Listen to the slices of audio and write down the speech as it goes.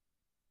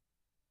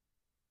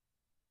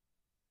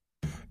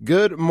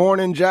Good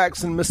morning,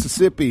 Jackson,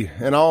 Mississippi,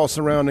 and all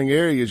surrounding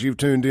areas. You've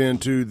tuned in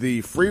to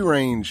the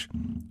free-range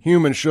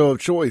human show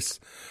of choice,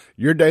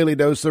 your daily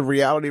dose of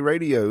reality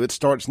radio. It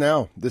starts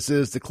now. This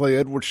is the Clay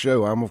Edwards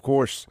Show. I'm, of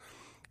course,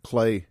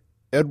 Clay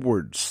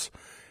Edwards.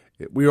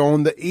 We are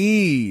on the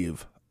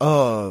eve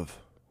of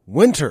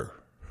winter,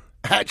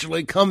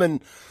 actually coming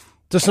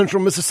to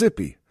central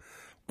Mississippi.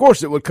 Of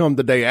course, it would come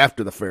the day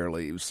after the fair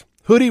leaves.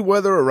 Hoodie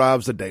weather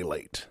arrives a day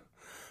late,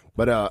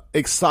 but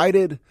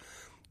excited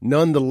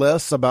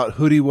nonetheless about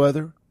hoodie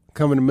weather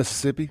coming to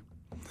Mississippi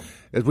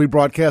as we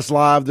broadcast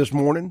live this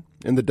morning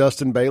in the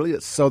Dustin Bailey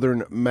at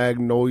Southern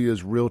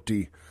Magnolias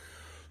Realty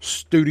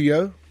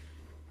Studio.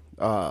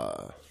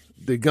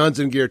 The Guns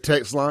and Gear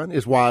text line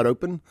is wide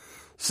open,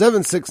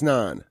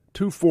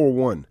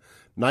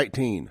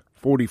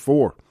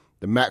 769-241-1944.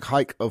 The Mac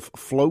Hike of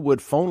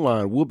Flowwood phone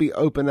line will be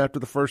open after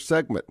the first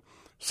segment,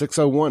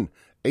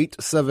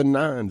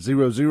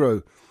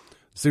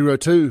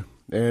 601-879-0002.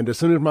 And as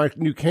soon as my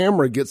new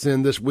camera gets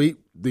in this week,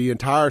 the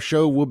entire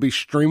show will be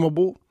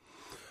streamable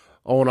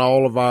on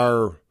all of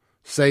our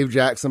Save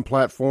Jackson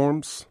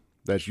platforms.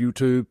 That's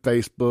YouTube,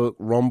 Facebook,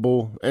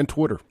 Rumble, and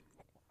Twitter.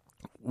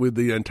 With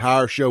the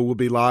entire show will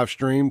be live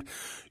streamed.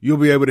 You'll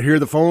be able to hear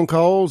the phone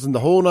calls and the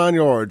whole 9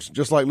 yards,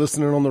 just like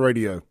listening on the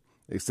radio,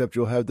 except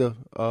you'll have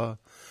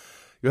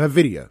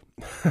video.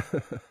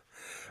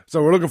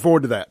 So we're looking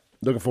forward to that.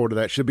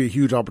 Should be a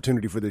huge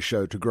opportunity for this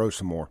show to grow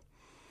some more.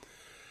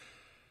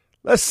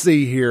 Let's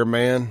see here,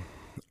 man.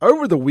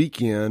 Over the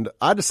weekend,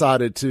 I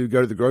decided to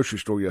go to the grocery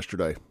store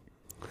yesterday.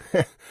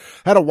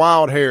 Had a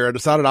wild hair. I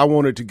decided I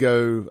wanted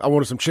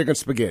some chicken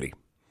spaghetti.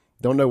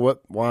 Don't know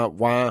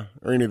why,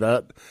 or any of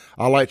that.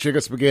 I like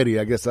chicken spaghetti.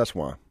 I guess that's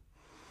why.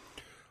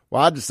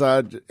 Well, I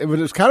decided, it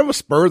was kind of a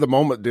spur of the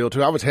moment deal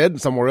too. I was heading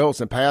somewhere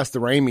else and passed the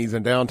Ramey's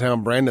in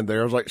downtown Brandon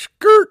there. I was like,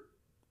 skirt,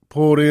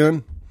 pulled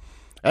in.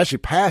 Actually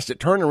passed it,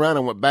 turned around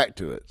and went back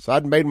to it. So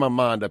I'd made my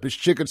mind up. It's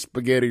chicken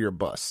spaghetti or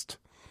bust.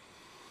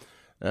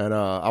 And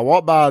I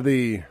walked by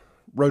the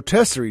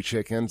rotisserie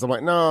chickens. I'm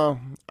like, no,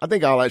 I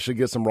think I'll actually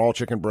get some raw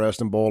chicken breast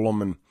and boil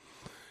them and,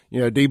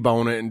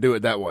 debone it and do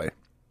it that way.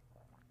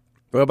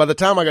 Well, by the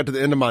time I got to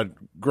the end of my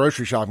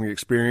grocery shopping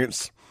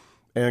experience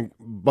and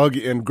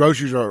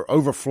groceries are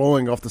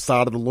overflowing off the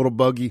side of the little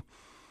buggy,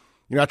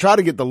 I try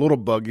to get the little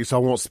buggy so I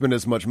won't spend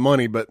as much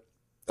money, but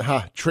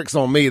tricks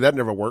on me. That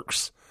never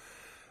works.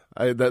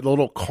 That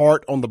little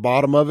cart on the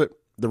bottom of it,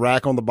 the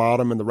rack on the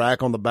bottom and the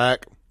rack on the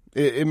back,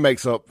 it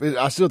makes up.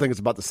 I still think it's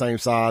about the same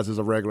size as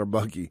a regular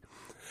buggy.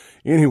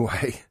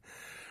 Anyway,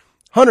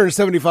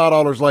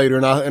 $175 later,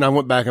 and I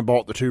went back and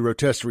bought the 2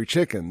 rotisserie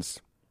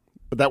chickens.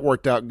 But that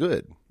worked out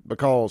good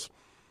because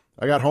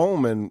I got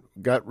home and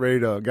got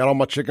all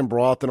my chicken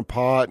broth in a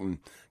pot and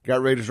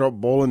got ready to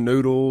start boiling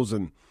noodles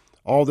and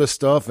all this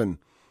stuff. And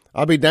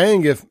I'd be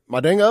dang if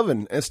my dang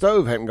oven and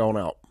stove hadn't gone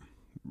out.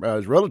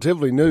 It's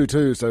relatively new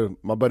too, so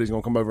my buddy's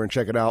going to come over and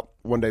check it out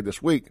one day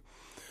this week.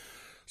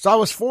 So I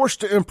was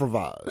forced to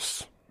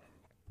improvise,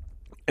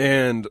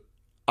 and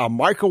I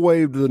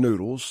microwaved the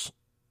noodles.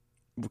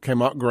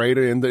 Came out great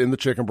in the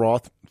chicken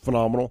broth,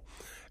 phenomenal.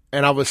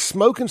 And I was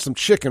smoking some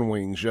chicken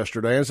wings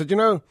yesterday, and I said,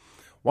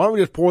 why don't we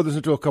just pour this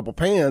into a couple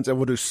pans and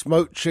we'll do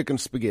smoked chicken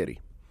spaghetti.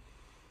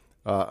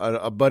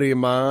 A buddy of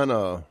mine,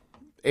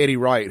 Eddie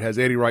Wright, has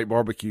Eddie Wright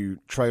Barbecue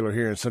trailer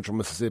here in central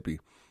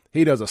Mississippi.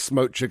 He does a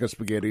smoked chicken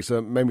spaghetti, so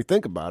it made me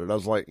think about it. I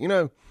was like,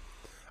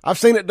 I've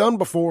seen it done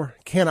before.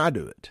 Can I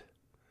do it?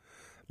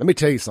 Let me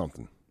tell you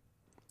something.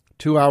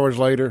 2 hours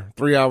later,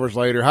 3 hours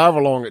later,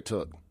 however long it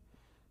took.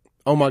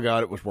 Oh my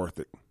God, it was worth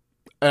it.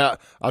 I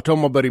told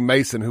my buddy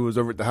Mason, who was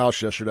over at the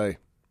house yesterday,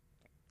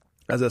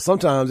 I said,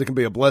 sometimes it can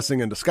be a blessing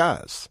in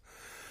disguise.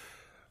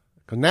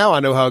 Because now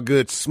I know how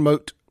good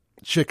smoked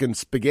chicken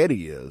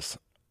spaghetti is.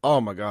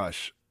 Oh my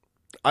gosh.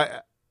 I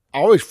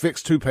always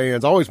fix 2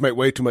 pans. I always make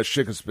way too much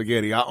chicken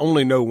spaghetti. I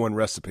only know one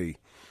recipe.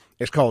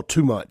 It's called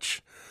too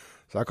much.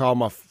 So I call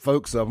my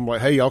folks up. I'm like,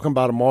 hey, y'all come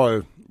by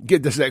tomorrow,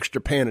 get this extra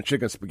pan of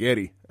chicken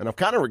spaghetti. And I'm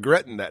kind of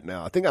regretting that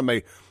now. I think I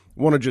may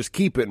want to just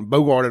keep it and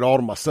bogart it all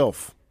to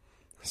myself.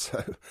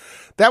 So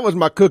that was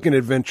my cooking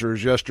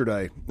adventures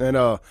yesterday. And,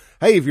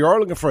 hey, if you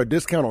are looking for a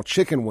discount on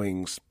chicken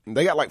wings,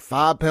 they got like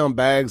 5-pound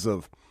bags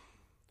of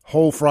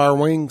whole fryer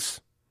wings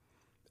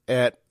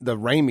at the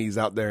Ramey's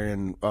out there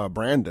in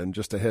Brandon.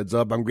 Just a heads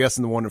up. I'm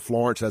guessing the one in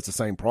Florence has the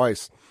same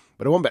price.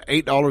 But it went about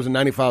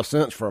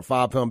 $8.95 for a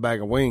 5-pound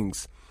bag of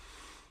wings.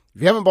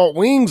 If you haven't bought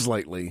wings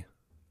lately,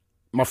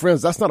 my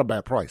friends, that's not a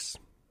bad price.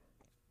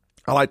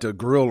 I like to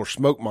grill or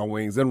smoke my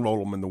wings, then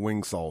roll them in the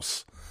wing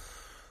sauce.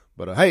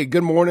 But, hey,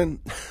 good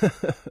morning.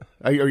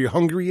 Are you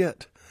hungry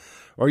yet?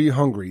 I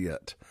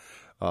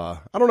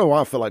don't know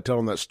why I feel like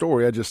telling that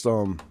story. I just,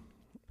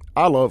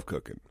 I love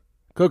cooking.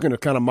 Cooking is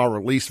kind of my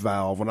release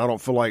valve when I don't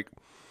feel like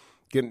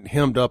getting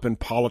hemmed up in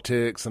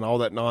politics and all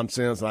that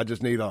nonsense. I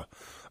just need a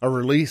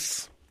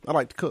release. I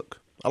like to cook.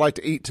 I like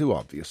to eat too,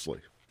 obviously.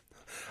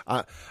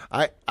 I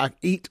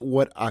eat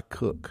what I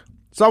cook.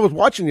 So I was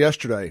watching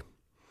yesterday.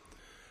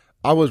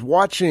 I was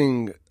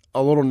watching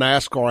a little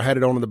NASCAR. I had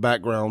it on in the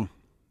background.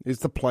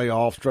 It's the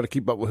playoffs. Try to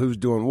keep up with who's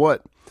doing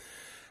what.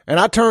 And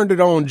I turned it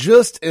on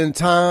just in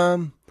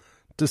time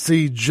to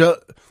see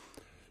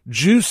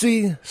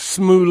Juicy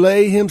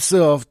Smollett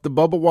himself, the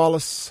Bubba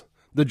Wallace,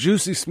 the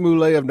Juicy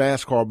Smollett of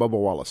NASCAR, Bubba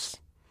Wallace.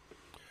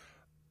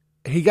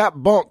 He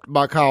got bumped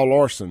by Kyle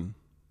Larson,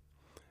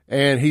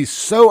 and he's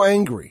so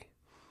angry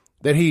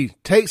that he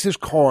takes his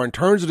car and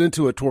turns it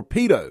into a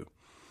torpedo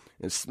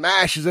and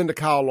smashes into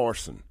Kyle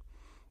Larson.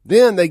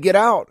 Then they get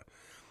out,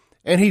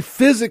 and he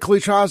physically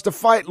tries to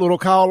fight little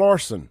Kyle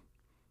Larson.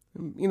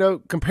 You know,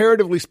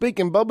 comparatively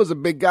speaking, Bubba's a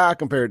big guy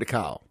compared to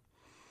Kyle.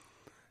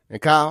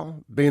 And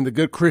Kyle, being the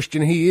good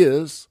Christian he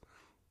is,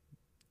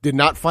 did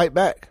not fight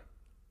back.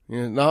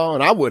 You know,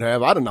 and I would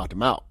have. I'd have knocked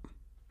him out.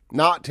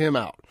 Knocked him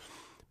out.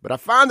 But I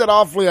find it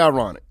awfully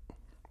ironic,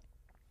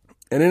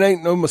 and it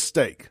ain't no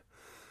mistake,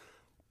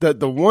 that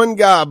the one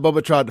guy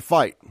Bubba tried to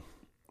fight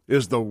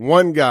is the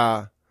one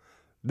guy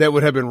that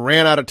would have been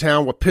ran out of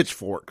town with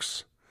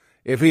pitchforks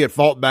if he had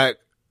fought back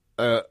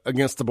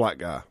against the black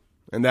guy.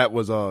 And that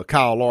was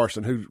Kyle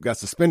Larson, who got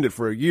suspended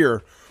for a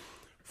year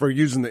for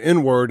using the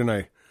N-word in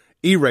a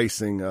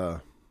e-racing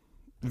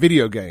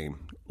video game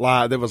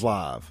that was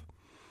live.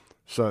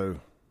 So,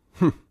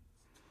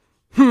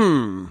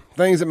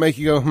 things that make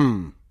you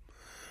go,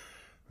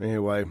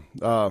 Anyway,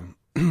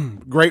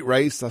 great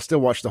race. I still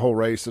watched the whole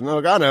race. And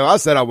look, I know I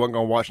said I wasn't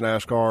going to watch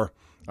NASCAR.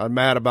 I'm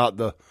mad about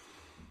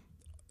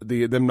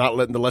them not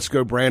letting the Let's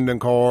Go Brandon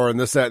car and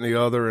this, that, and the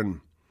other.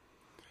 And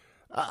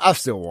I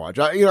still watch.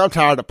 I'm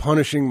tired of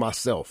punishing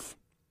myself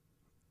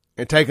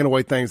and taking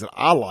away things that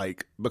I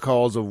like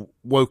because of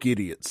woke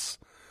idiots.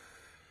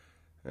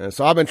 And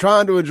so I've been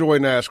trying to enjoy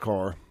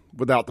NASCAR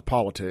without the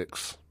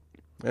politics.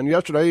 And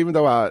yesterday, even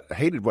though I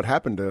hated what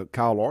happened to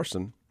Kyle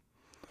Larson,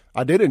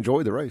 I did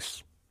enjoy the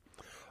race.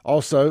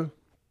 Also,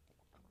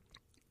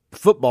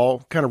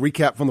 football, kind of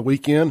recap from the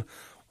weekend.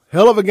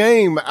 Hell of a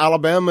game,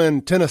 Alabama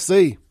and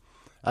Tennessee.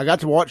 I got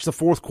to watch the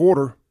fourth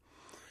quarter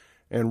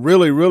and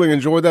really, really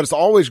enjoyed that. It's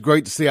always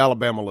great to see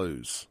Alabama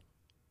lose.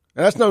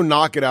 And that's no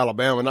knock at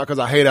Alabama, not because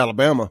I hate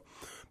Alabama,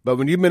 but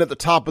when you've been at the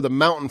top of the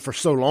mountain for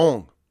so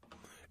long,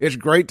 it's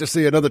great to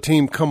see another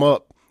team come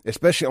up,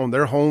 especially on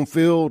their home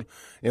field,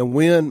 and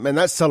win. Man,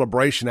 that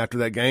celebration after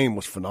that game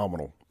was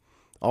phenomenal.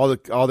 All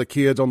the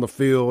kids on the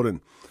field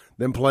and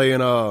them playing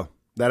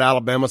that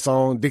Alabama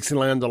song,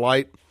 Dixieland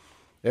Delight.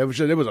 It was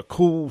a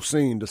cool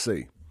scene to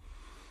see.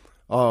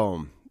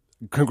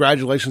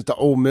 Congratulations to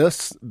Ole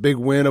Miss, big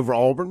win over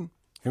Auburn.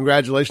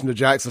 Congratulations to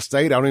Jackson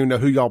State. I don't even know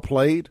who y'all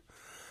played.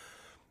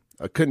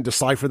 I couldn't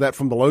decipher that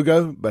from the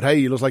logo, but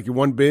hey, it looks like you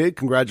won big.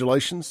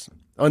 Congratulations.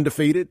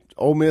 Undefeated,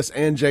 Ole Miss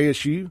and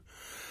JSU.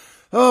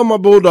 Oh, my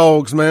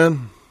Bulldogs,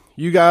 man.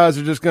 You guys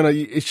are just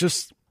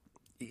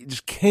you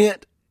just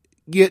can't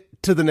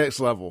get to the next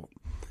level.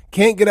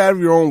 Can't get out of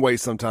your own way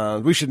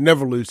sometimes. We should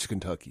never lose to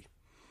Kentucky.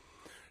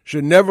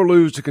 Should never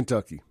lose to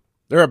Kentucky.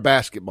 They're a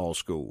basketball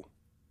school.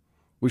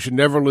 We should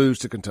never lose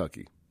to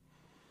Kentucky.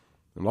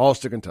 And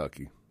lost to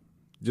Kentucky.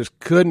 Just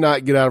could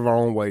not get out of our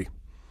own way.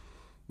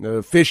 The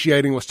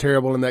officiating was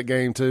terrible in that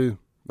game, too.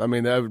 I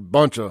mean, there was a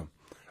bunch of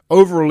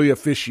overly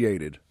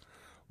officiated.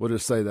 We'll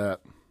just say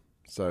that.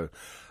 So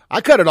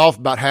I cut it off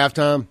about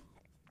halftime,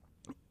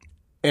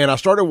 and I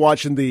started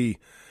watching the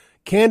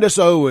Candace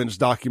Owens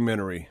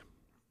documentary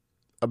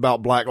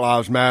about Black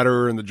Lives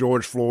Matter and the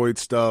George Floyd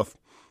stuff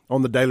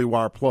on the Daily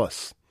Wire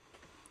Plus.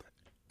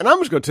 And I'm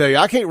just going to tell you,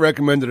 I can't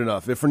recommend it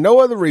enough. If for no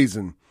other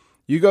reason,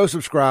 you go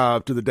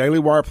subscribe to the Daily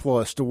Wire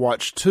Plus to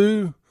watch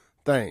two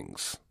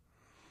things.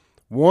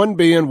 One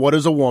being What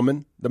is a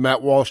Woman, the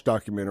Matt Walsh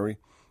documentary,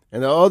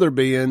 and the other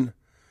being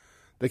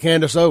the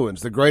Candace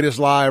Owens, the greatest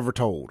lie ever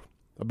told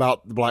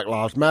about the Black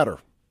Lives Matter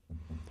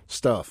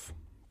stuff.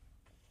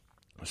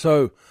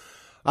 So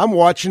I'm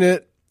watching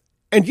it,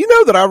 and you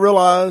know that I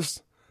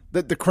realized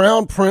that the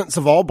crown prince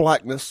of all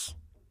blackness,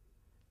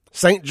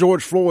 St.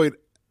 George Floyd,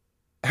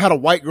 had a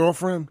white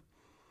girlfriend.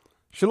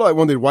 She looked like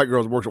one of these white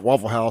girls that works at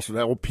Waffle House with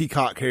that old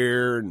peacock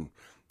hair and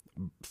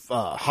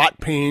hot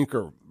pink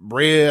or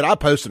red. I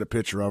posted a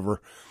picture of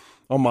her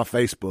on my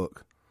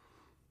Facebook.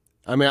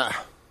 I mean,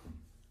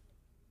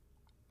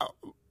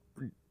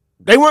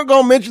 they weren't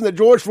going to mention that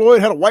George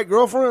Floyd had a white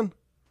girlfriend.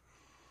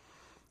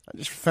 I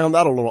just found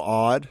that a little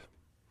odd.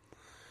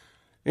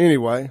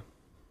 Anyway,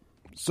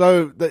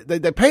 so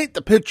they paint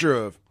the picture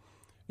of,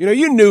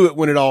 you knew it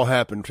when it all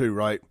happened too,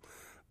 right?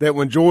 That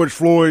when George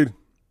Floyd,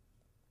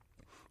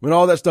 when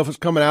all that stuff was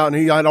coming out and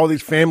he had all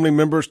these family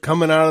members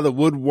coming out of the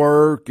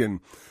woodwork and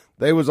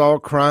they was all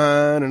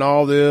crying and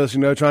all this,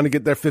 trying to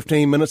get their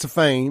 15 minutes of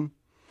fame.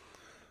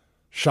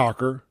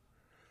 Shocker.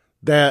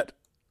 That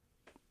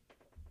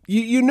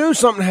you knew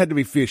something had to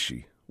be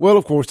fishy. Well,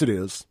 of course it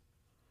is.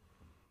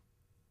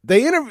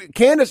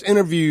 Candace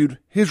interviewed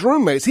his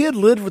roommates. He had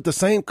lived with the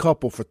same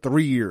couple for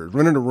 3 years,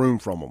 rented a room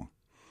from them.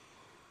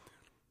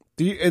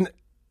 And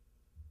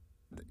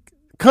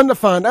come to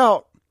find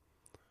out,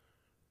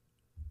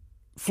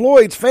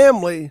 Floyd's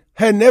family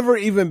had never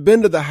even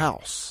been to the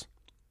house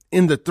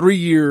in the 3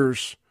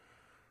 years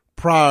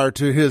prior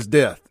to his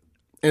death,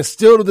 and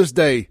still to this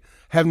day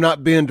have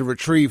not been to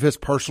retrieve his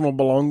personal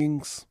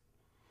belongings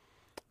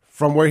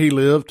from where he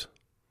lived.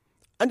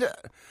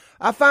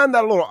 I find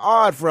that a little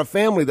odd for a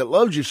family that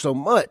loves you so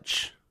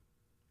much.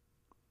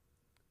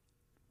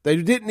 They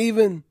didn't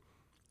even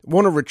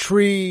want to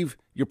retrieve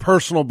your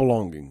personal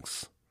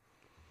belongings.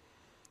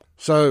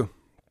 So,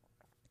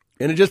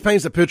 and it just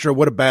paints a picture of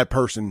what a bad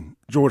person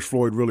George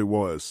Floyd really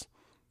was,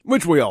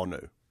 which we all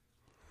knew.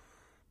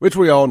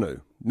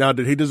 Now,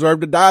 did he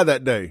deserve to die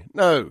that day?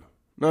 No,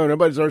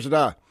 nobody deserves to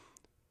die.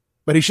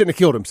 But he shouldn't have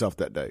killed himself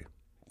that day.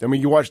 I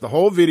mean, you watch the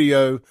whole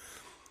video,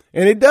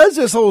 and it does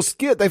this whole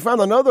skit. They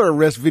found another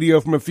arrest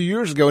video from a few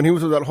years ago, and he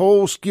was with that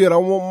whole skit, I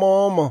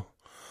want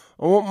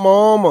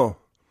mama.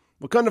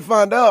 But come to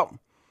find out,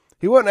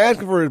 he wasn't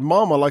asking for his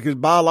mama, like his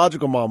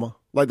biological mama,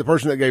 like the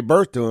person that gave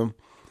birth to him.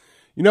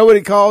 You know what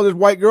he called his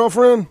white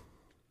girlfriend?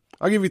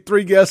 I'll give you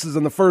 3 guesses,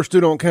 and the first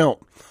 2 don't count.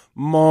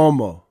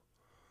 Mama.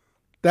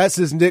 That's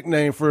his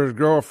nickname for his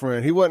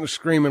girlfriend. He wasn't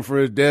screaming for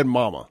his dead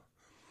mama.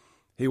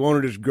 He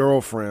wanted his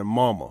girlfriend,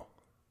 mama.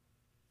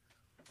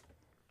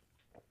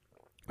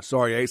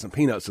 Sorry, I ate some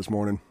peanuts this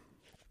morning.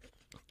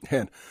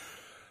 And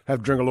have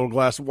to drink a little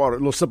glass of water, a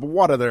little sip of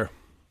water there.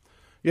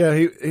 Yeah,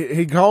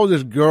 he called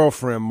his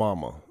girlfriend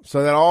mama.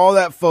 So that all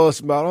that fuss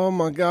about, oh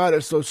my God,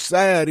 it's so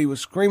sad. He was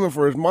screaming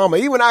for his mama.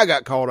 Even I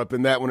got caught up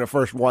in that when I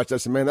first watched. I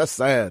said, man, that's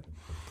sad.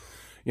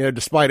 You know,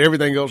 despite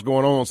everything else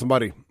going on,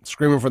 somebody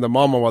screaming for the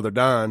mama while they're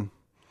dying.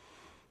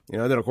 You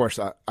know, then of course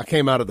I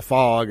came out of the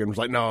fog and was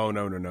like,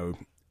 no.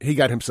 He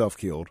got himself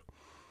killed.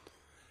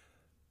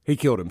 He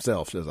killed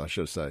himself, as I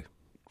should say.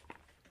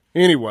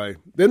 Anyway,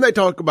 then they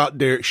talk about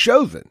Derek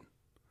Chauvin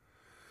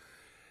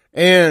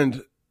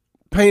and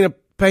paint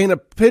a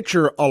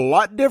picture a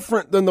lot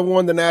different than the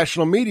one the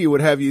national media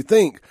would have you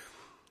think.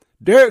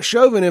 Derek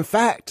Chauvin, in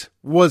fact,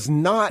 was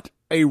not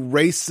a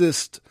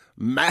racist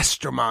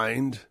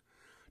mastermind,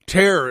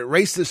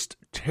 racist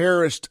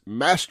terrorist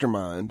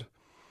mastermind.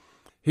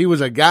 He was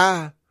a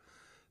guy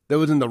that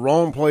was in the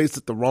wrong place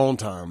at the wrong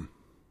time.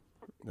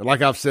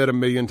 Like I've said a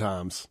million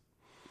times,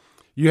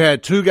 you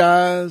had 2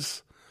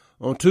 guys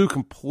on 2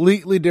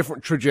 completely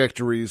different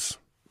trajectories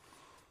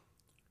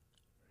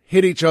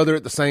hit each other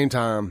at the same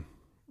time.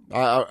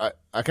 I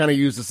kind of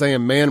use the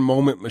saying man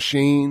moment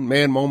machine,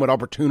 man moment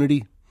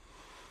opportunity.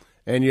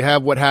 And you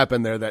have what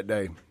happened there that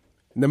day.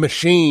 The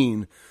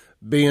machine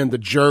being the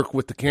jerk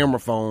with the camera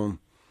phone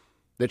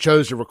that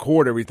chose to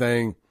record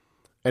everything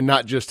and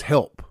not just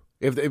help.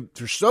 If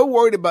you're so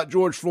worried about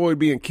George Floyd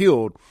being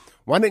killed,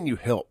 why didn't you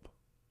help?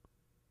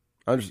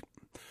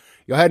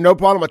 Y'all had no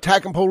problem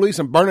attacking police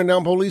and burning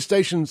down police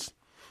stations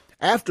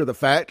after the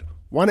fact.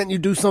 Why didn't you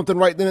do something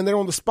right then and there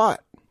on the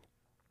spot?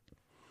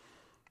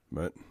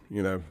 But,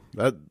 you know,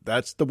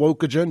 that's the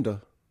woke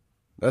agenda.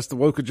 That's the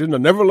woke agenda.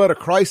 Never let a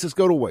crisis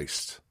go to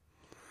waste.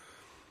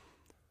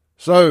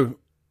 So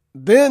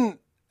then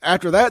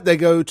after that, they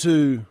go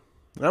to,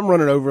 I'm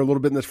running over a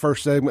little bit in this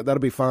first segment.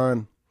 That'll be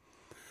fine.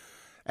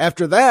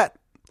 After that,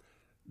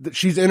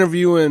 she's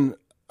interviewing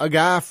a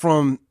guy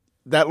from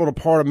that little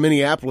part of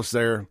Minneapolis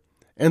there,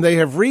 and they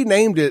have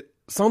renamed it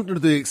something to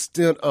the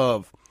extent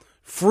of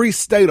Free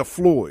State of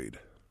Floyd.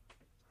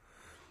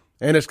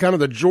 And it's kind of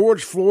the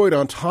George Floyd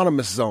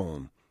Autonomous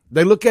Zone.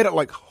 They look at it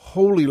like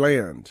Holy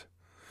Land.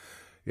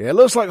 Yeah, it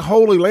looks like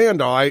Holy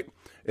Land, all right.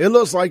 It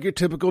looks like your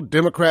typical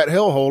Democrat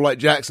hellhole like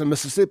Jackson,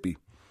 Mississippi.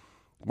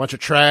 A bunch of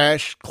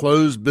trash,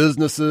 closed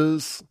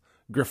businesses,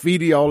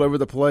 graffiti all over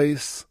the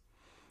place,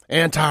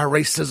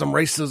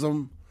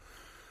 racism,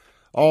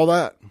 all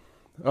that.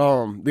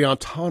 The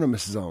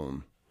Autonomous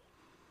Zone.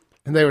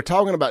 And they were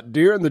talking about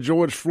during the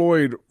George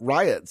Floyd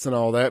riots and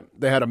all that,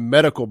 they had a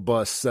medical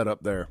bus set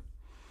up there.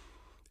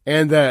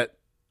 And that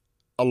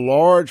a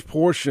large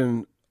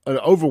portion, an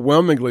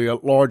overwhelmingly a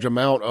large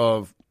amount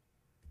of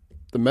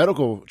the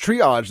medical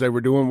triage they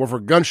were doing were for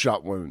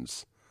gunshot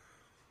wounds.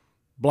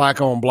 Black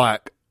on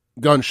black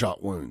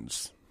gunshot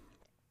wounds.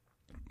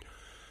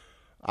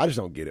 I just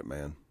don't get it,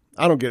 man.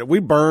 I don't get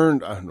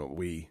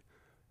it.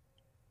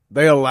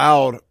 They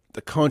allowed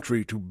the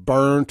country to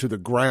burn to the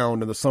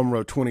ground in the summer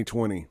of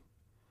 2020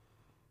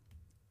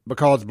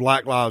 because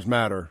Black Lives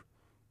Matter.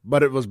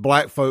 But it was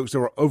black folks that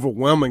were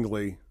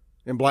overwhelmingly,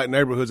 in black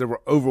neighborhoods, that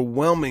were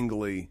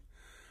overwhelmingly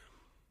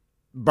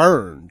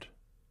burned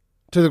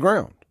to the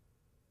ground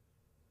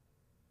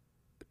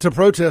to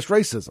protest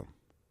racism.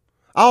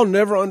 I'll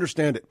never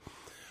understand it.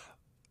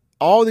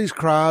 All these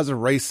cries of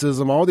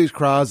racism, all these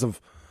cries of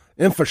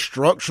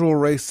infrastructural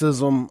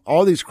racism,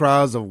 all these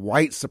cries of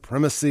white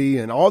supremacy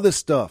and all this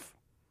stuff.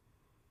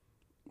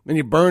 And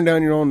you burn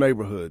down your own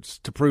neighborhoods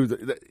to prove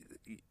that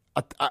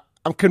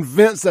I'm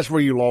convinced that's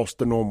where you lost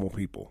the normal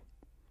people.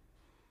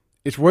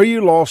 It's where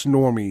you lost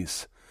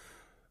normies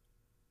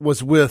was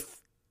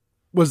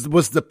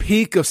the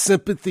peak of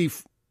sympathy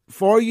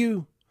for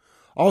you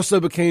also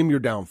became your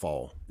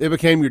downfall. It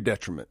became your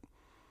detriment.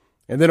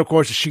 And then, of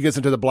course, she gets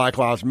into the Black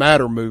Lives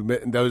Matter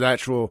movement and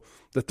the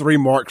 3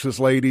 Marxist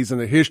ladies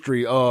and the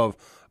history of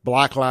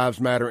Black Lives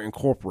Matter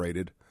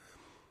Incorporated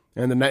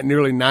and the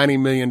nearly $90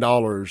 million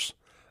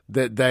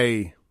that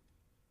they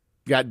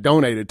got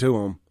donated to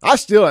them. I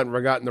still haven't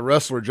forgotten the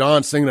wrestler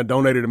John Cena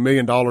donated $1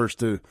 million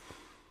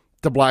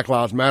to Black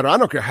Lives Matter. I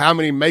don't care how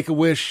many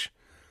Make-A-Wish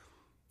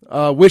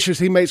wishes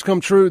he makes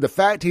come true. The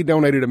fact he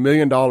donated $1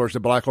 million to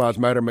Black Lives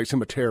Matter makes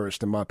him a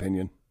terrorist, in my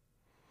opinion.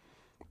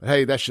 But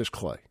hey, that's just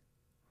Clay.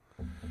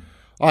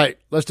 All right,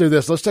 let's do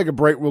this. Let's take a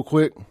break real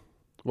quick.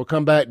 We'll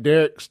come back.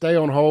 Derek, stay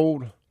on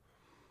hold.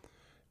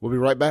 We'll be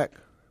right back.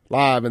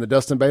 Live in the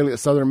Dustin Bailey at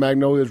Southern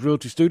Magnolias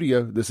Realty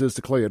Studio. This is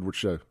the Clay Edwards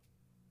Show.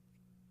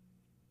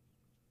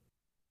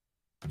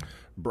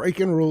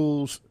 Breaking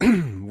rules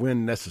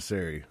when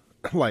necessary.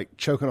 Like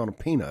choking on a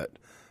peanut.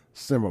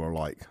 Similar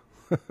like.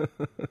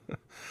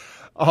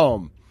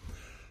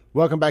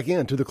 Welcome back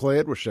into the Clay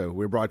Edwards Show.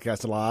 We're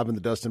broadcasting live in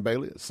the Dustin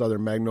Bailey at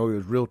Southern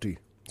Magnolias Realty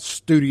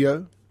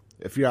Studio.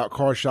 If you're out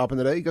car shopping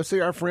today, go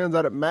see our friends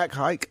out at Mack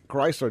Hike,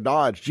 Chrysler,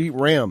 Dodge, Jeep,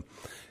 Ram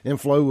in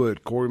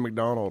Flowood, Corey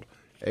McDonald,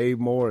 Abe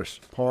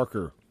Morris,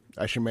 Parker,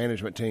 that's your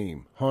management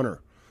team,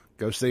 Hunter.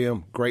 Go see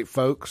them. Great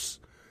folks.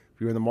 If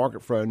you're in the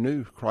market for a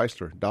new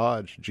Chrysler,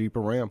 Dodge, Jeep,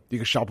 or Ram, you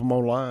can shop them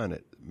online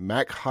at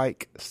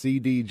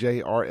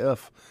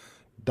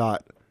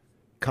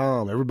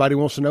mackhikecdjrf.com. Everybody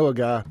wants to know a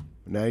guy.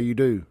 Now you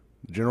do.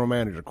 General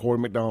Manager, Corey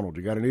McDonald.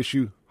 You got an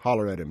issue?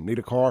 Holler at him. Need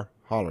a car?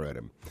 Holler at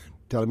him.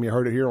 Tell him you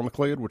heard it here on the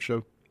Clay Edwards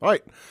Show. All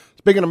right.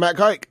 Speaking of Mack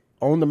Hike,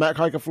 on the Mack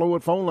Hike and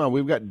Flowood phone line,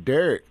 we've got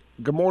Derek.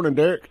 Good morning,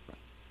 Derek.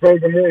 Hey,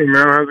 good morning,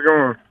 man. How's it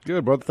going?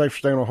 Good, brother. Thanks for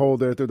staying on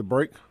hold there through the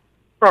break.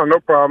 Oh, no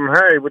problem.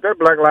 Hey, with that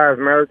Black Lives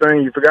Matter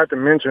thing, you forgot to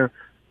mention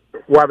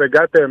why they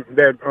got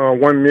that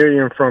 $1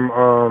 million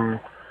from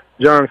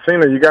John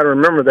Cena. You got to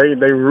remember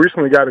they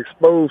recently got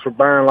exposed for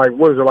buying like 2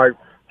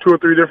 or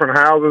 3 different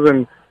houses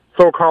in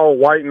so-called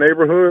white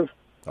neighborhoods.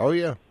 Oh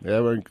yeah,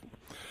 the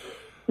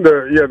 2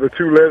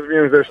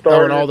 lesbians that started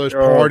throwing all those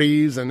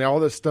parties and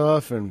all this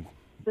stuff, and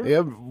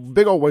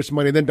big old waste of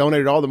money. Then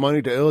donated all the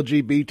money to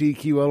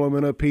LGBTQ,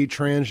 LMNOP,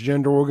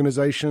 transgender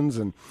organizations,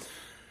 and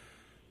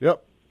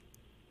yep.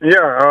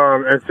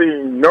 Yeah, and see,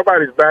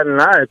 nobody's batting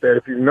an eye at that.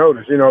 If you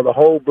notice, the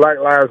whole Black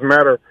Lives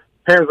Matter,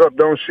 hands up,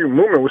 don't shoot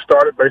movement was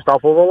started based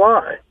off of a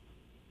lie.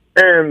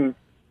 And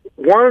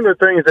one of the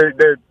things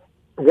that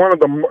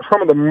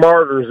some of the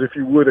martyrs, if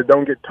you would, that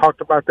don't get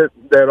talked about that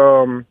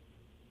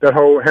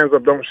whole hands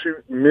up, don't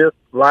shoot myth,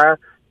 lie,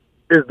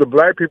 is the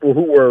black people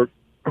who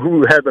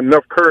had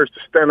enough courage to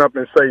stand up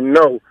and say,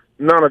 no,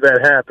 none of that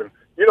happened.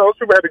 Those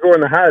people had to go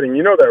into hiding.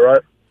 You know that,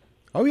 right?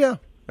 Oh, yeah.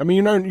 I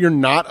mean, you're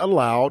not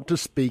allowed to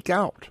speak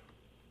out.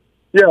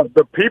 Yeah,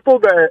 the people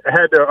that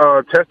had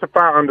to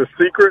testify under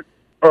secret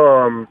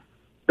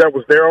that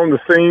was there on the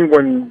scene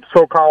when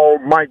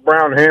so-called Mike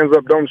Brown, hands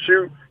up, don't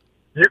shoot,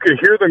 you could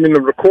hear them in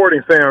the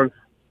recording saying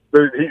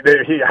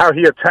how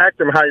he attacked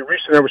him, how he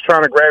reached in there, was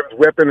trying to grab his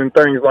weapon and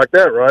things like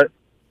that, right?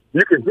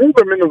 You could hear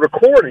them in the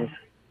recording.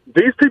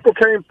 These people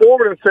came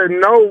forward and said,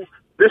 no,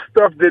 this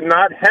stuff did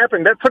not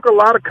happen. That took a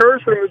lot of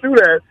courage for them to do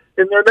that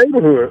in their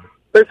neighborhood.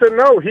 They said,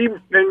 no,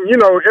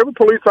 every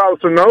police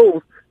officer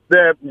knows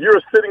that you're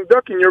a sitting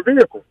duck in your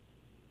vehicle.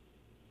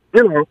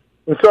 And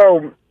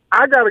so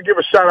I got to give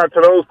a shout out to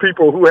those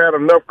people who had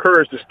enough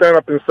courage to stand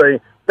up and say,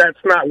 that's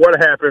not what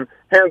happened.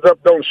 Hands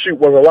up, don't shoot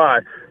was a lie.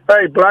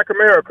 Hey, Black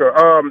America,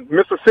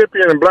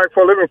 Mississippian and Black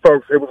for Living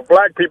folks, it was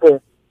black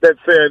people that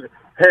said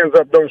hands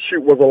up, don't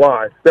shoot was a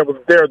lie. That was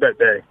there that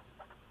day.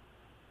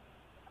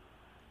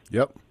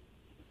 Yep.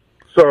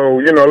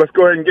 So, let's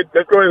go ahead and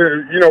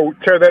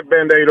tear that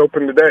Band-Aid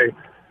open today.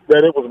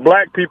 That it was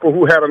black people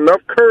who had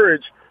enough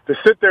courage to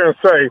sit there and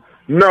say,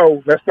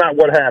 no, that's not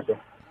what happened.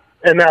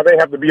 And now they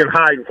have to be in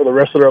hiding for the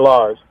rest of their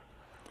lives.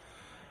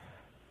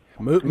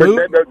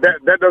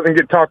 That doesn't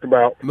get talked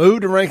about.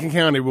 Move to Rankin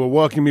County will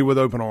welcome you with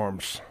open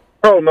arms.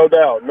 Oh, no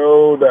doubt.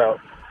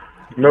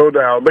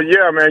 But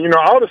yeah, man,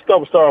 all this stuff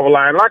will start off a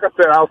line. Like I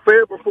said, I'll say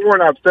it before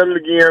and I've said it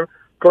again.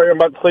 Clay, I'm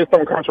about to say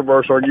something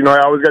controversial. I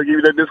always got to give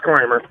you that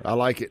disclaimer. I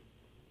like it.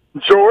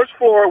 George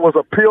Floyd was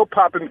a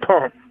pill-popping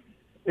punk.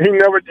 He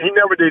never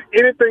did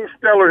anything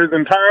stellar his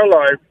entire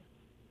life.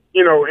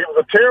 He was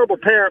a terrible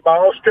parent by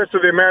all stretch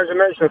of the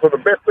imagination, so the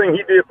best thing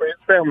he did for his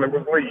family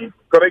was leave,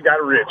 because they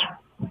got rich.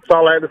 That's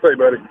all I had to say,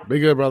 buddy. Be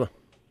good, brother.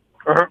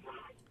 Uh-huh.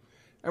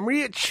 I'm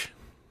rich.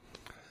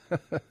 All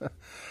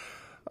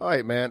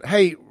right, man.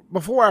 Hey,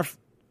 before I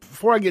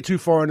get too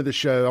far into the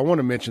show, I want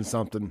to mention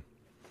something.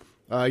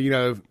 I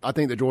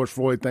think the George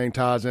Floyd thing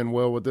ties in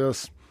well with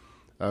this,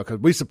 because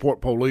we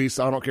support police.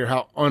 I don't care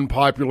how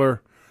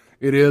unpopular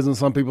it is in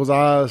some people's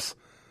eyes.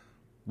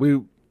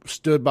 We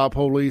stood by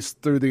police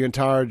through the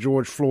entire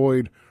George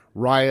Floyd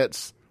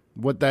riots.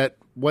 What that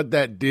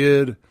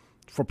did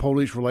for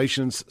police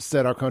relations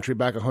set our country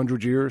back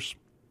 100 years.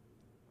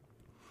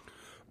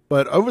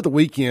 But over the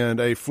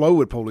weekend, a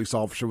Flowood police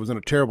officer was in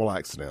a terrible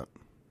accident.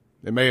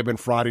 It may have been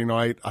Friday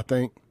night, I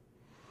think.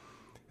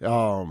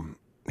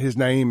 His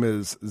name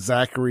is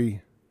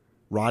Zachary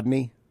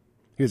Rodney.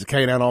 He's a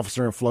K-9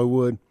 officer in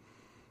Flowood.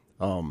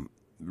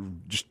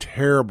 Just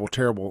terrible,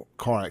 terrible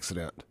car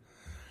accident.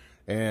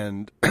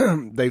 And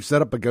they've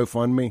set up a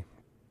GoFundMe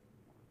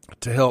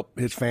to help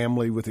his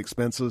family with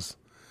expenses.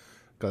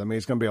 Because,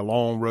 it's going to be a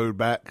long road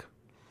back.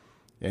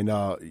 And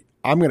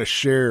I'm going to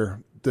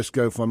share this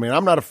GoFundMe. And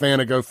I'm not a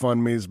fan of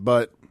GoFundMes,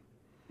 but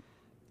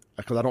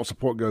because I don't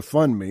support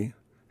GoFundMe.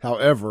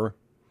 However,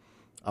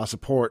 I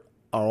support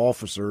our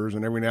officers,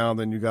 and every now and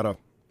then you got to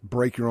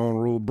break your own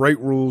rule, break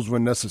rules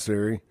when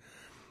necessary,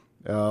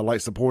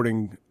 like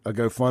supporting a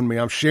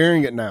GoFundMe. I'm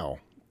sharing it now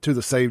to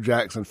the Save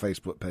Jackson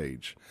Facebook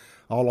page.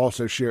 I'll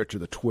also share it to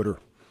the Twitter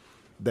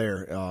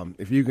there.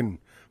 If you can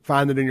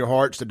find it in your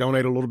hearts to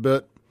donate a little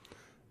bit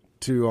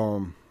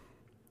to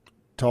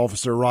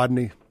Officer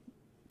Rodney,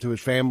 to his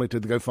family, to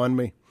the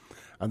GoFundMe,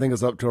 I think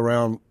it's up to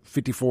around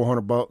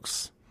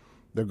 $5,400.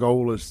 Their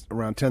goal is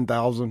around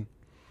 $10,000.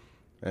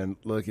 And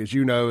look, as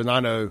you know, and I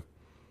know,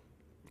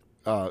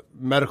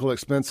 medical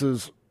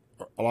expenses,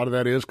 a lot of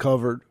that is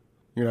covered,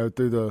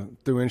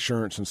 through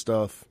insurance and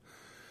stuff.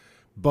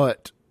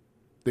 But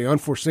the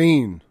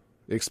unforeseen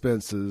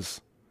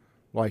expenses,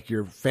 like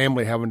your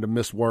family having to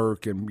miss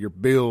work and your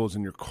bills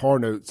and your car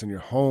notes and your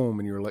home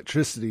and your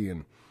electricity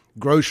and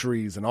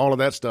groceries and all of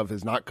that stuff,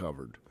 is not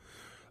covered.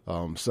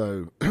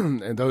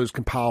 And those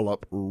can pile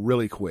up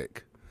really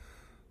quick.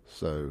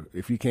 So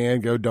if you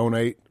can, go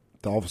donate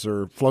to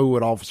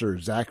Flowwood Officer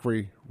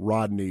Zachary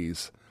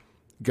Rodney's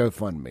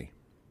GoFundMe.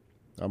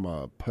 I'm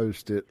going to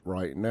post it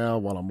right now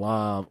while I'm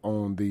live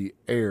on the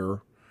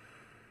air.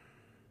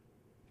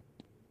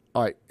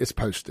 All right, it's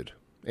posted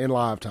in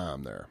live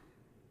time there.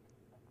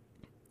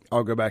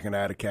 I'll go back and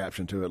add a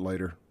caption to it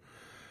later.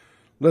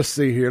 Let's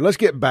see here. Let's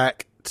get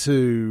back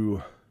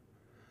to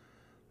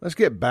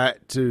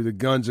the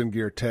Guns and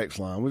Gear text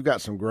line. We've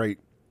got some great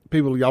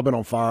people. Y'all been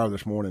on fire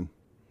this morning.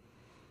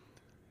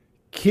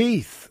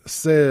 Keith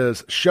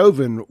says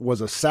Chauvin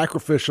was a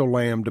sacrificial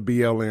lamb to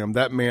BLM.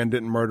 That man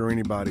didn't murder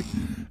anybody.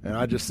 And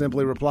I just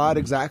simply replied,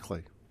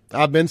 exactly.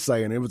 I've been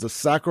saying it was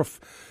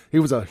he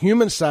was a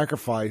human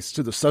sacrifice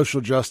to the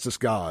social justice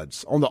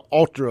gods on the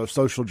altar of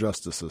social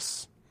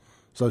justices.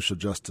 Social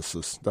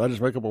justices. Did I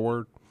just make up a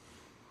word?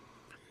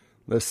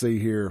 Let's see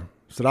here.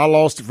 Said I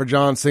lost it for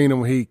John Cena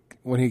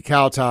when he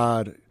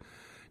kowtowed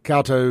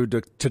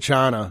to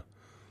China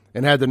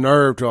and had the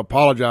nerve to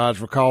apologize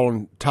for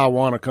calling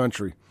Taiwan a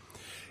country.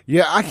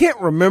 Yeah, I can't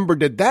remember.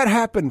 Did that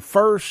happen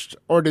first,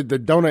 or did the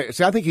donate?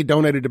 See, I think he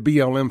donated to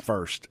BLM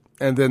first,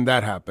 and then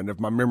that happened, if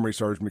my memory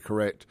serves me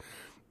correct.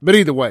 But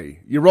either way,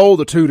 you roll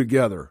the two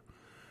together,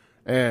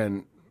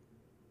 and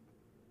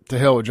to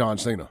hell with John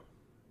Cena.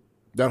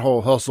 That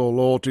whole hustle,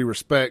 loyalty,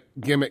 respect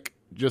gimmick,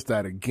 just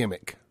that, a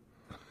gimmick.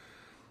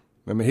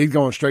 I mean, he's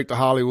going straight to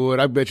Hollywood.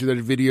 I bet you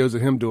there's videos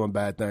of him doing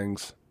bad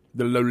things.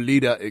 The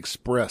Lolita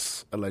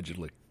Express,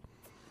 allegedly.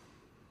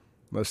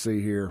 Let's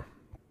see here.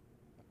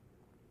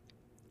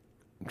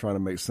 I'm trying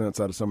to make sense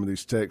out of some of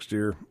these texts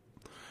here.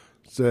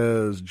 It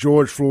says,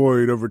 George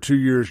Floyd, over 2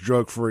 years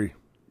drug-free.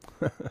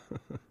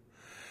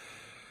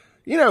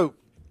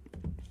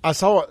 I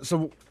saw it.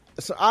 So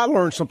I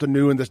learned something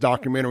new in this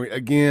documentary.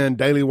 Again,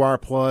 Daily Wire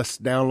Plus,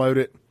 download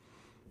it.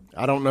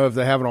 I don't know if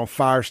they have it on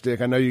Fire Stick.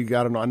 I know you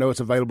got it. I know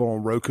it's available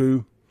on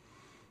Roku,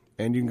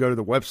 and you can go to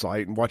the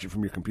website and watch it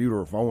from your computer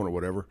or phone or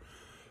whatever,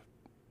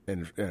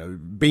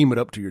 and beam it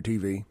up to your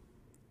TV.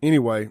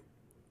 Anyway,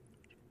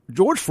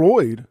 George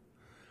Floyd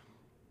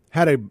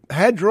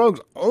had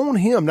drugs on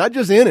him, not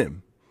just in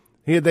him.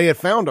 They had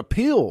found a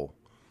pill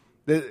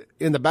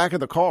in the back of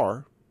the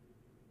car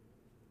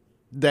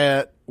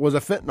that was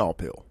a fentanyl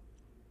pill,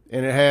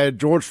 and it had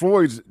George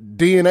Floyd's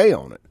DNA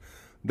on it.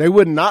 They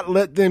would not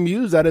let them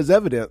use that as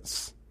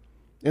evidence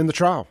in the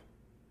trial.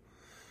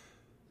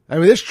 I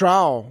mean, this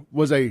trial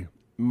was a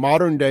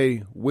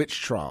modern-day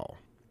witch trial,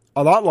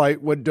 a lot like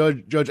what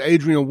Judge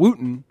Adrienne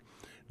Wooten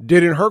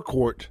did in her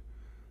court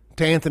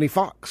to Anthony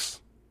Fox.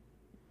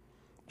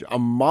 A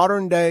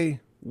modern-day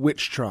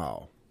witch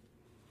trial.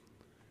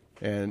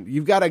 And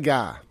you've got a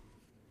guy,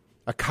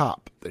 a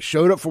cop, that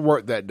showed up for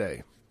work that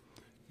day,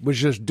 was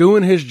just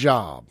doing his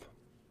job,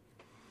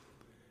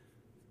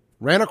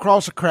 ran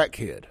across a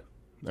crackhead.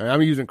 Now,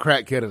 I'm using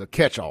crackhead as a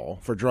catch-all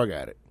for drug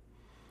addict.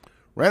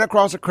 Ran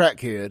across a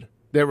crackhead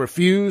that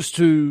refused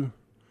to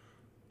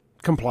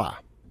comply,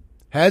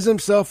 has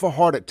himself a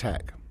heart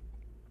attack,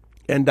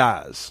 and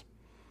dies.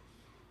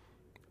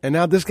 And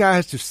now this guy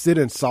has to sit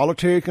in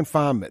solitary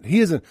confinement.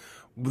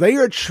 They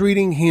are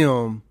treating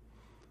him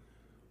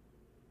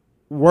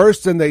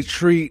worse than they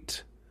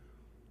treat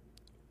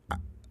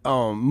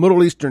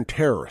Middle Eastern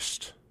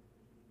terrorists,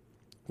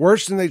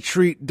 worse than they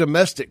treat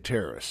domestic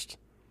terrorists,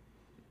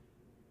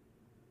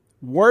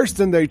 worse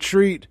than they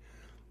treat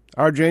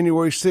our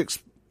January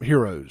 6th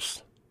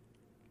heroes.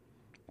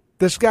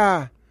 This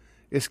guy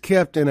is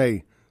kept in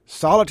a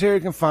solitary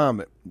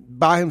confinement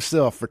by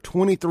himself for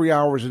 23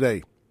 hours a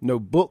day. No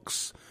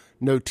books,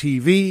 no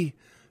TV,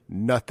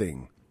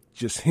 nothing.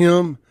 Just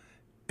him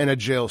and a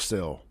jail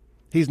cell.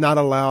 He's not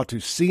allowed to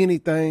see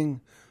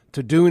anything,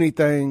 to do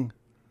anything.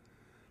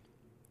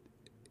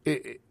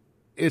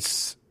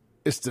 It's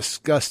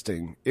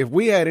disgusting. If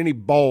we had any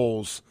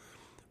balls,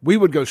 we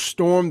would go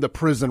storm the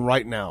prison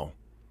right now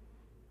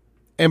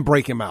and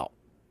break him out.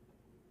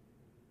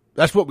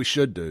 That's what we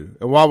should do.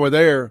 And while we're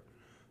there,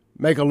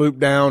 make a loop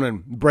down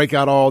and break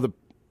out all the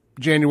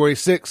January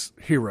 6th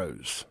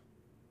heroes.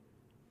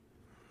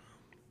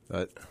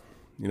 But,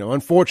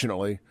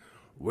 unfortunately,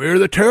 we're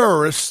the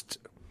terrorists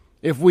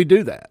if we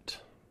do that.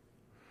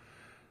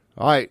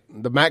 All right,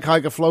 the Mac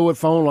Hiker Flowwood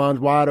phone line's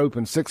wide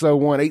open,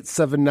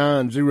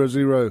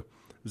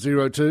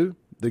 601-879-0002.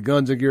 The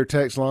Guns and Gear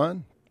text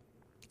line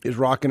is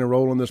rocking and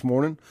rolling this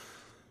morning.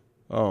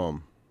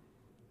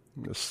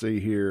 Let's see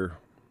here.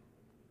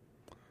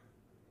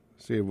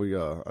 See if we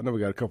I know we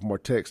got a couple more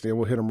texts in.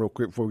 We'll hit them real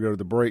quick before we go to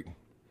the break.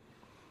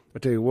 I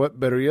tell you what,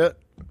 better yet,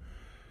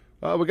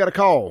 we got a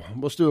call.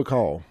 Let's do a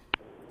call.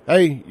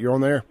 Hey, you're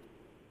on there.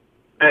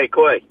 Hey,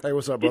 Clay. Hey,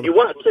 what's up, brother? Did you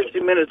watch 60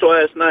 Minutes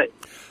last night?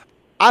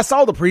 I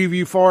saw the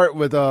preview for it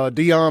with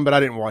Dion, but I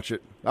didn't watch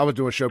it. I was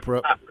doing show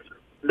prep.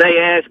 They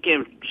asked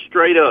him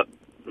straight up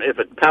if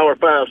a Power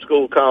 5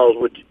 school calls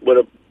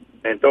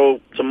and throw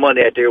some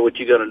money out there, what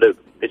you going to do?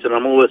 He said,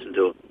 I'm going to listen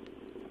to it.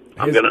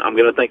 I'm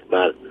gonna think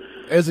about it.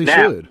 As he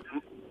now, should.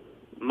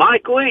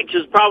 Mike Leach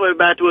is probably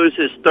about to lose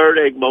his third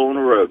Egg Bowl in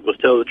a row. Let's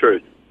tell the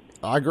truth.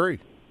 I agree.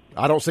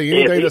 I don't see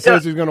anything that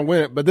says he's going to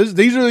win it, but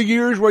these are the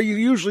years where you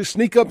usually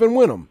sneak up and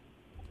win them.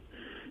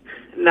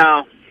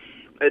 No,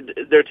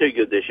 they're too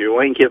good this year.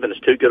 Wayne Kiffin is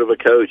too good of a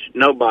coach.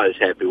 Nobody's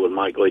happy with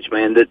Mike Leach,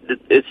 man.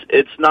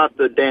 It's not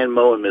the Dan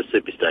Mullen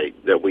Mississippi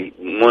State that we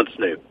once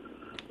knew.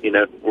 You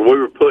know, where we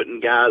were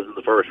putting guys in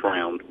the first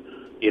round,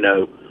 you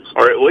know,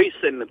 or at least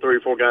sending 3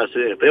 or 4 guys to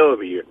the NFL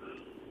every year.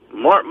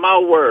 Mark my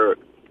word,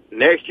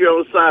 next year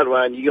on the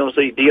sideline, you're going to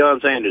see Deion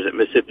Sanders at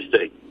Mississippi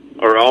State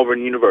or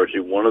Auburn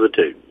University, one of the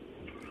two.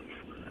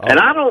 Oh. And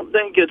I don't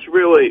think it's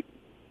really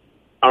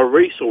a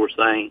resource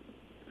thing.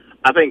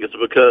 I think it's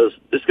because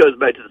this goes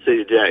back to the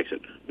city of Jackson.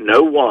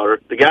 No water.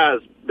 The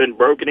guy's been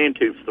broken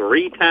into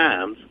 3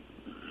 times.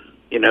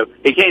 You know,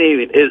 he can't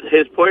even.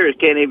 His players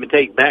can't even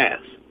take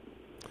baths.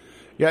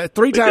 Yeah,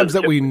 3 times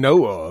that we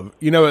know of.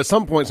 You know, at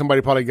some point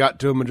somebody probably got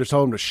to him and just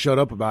told him to shut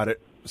up about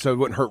it so it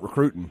wouldn't hurt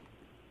recruiting.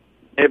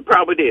 It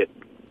probably did.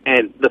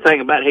 And the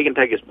thing about it, he can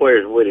take his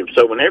players with him.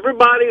 So when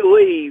everybody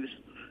leaves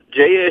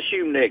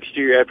JSU next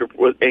year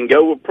and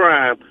go with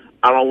Prime,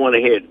 I don't want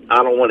to hear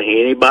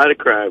anybody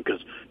cry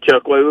because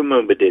Chuck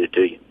Lumumba did it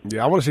to you.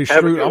 Yeah, I want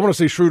to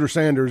see Schroeder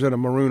Sanders in a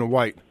maroon and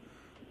white.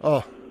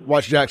 Oh,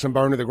 watch Jackson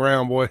burn to the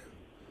ground, boy.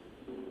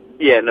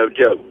 Yeah, no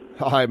joke.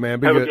 All right, man.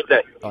 Be Have good. a good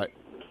day. All right.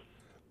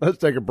 Let's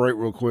take a break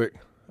real quick.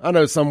 I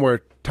know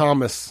somewhere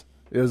Thomas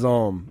is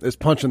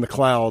punching the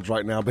clouds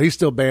right now, but he's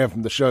still banned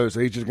from the show,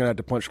 so he's just going to have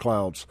to punch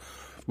clouds.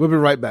 We'll be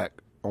right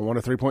back on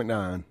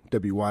 103.9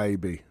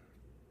 WYAB.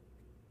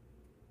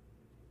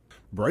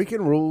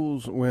 Breaking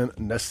rules when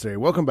necessary.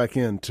 Welcome back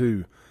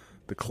into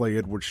the Clay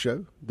Edwards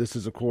Show. This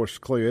is, of course,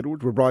 Clay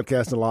Edwards. We're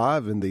broadcasting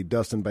live in the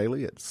Dustin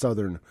Bailey at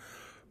Southern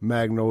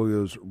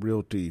Magnolias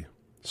Realty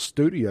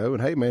Studio.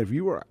 And, hey, man, if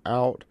you are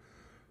out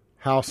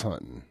house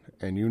hunting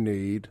and you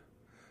need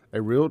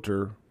a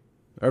realtor,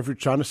 or if you're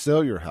trying to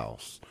sell your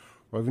house,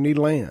 or if you need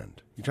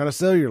land, you're trying to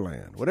sell your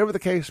land, whatever the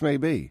case may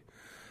be,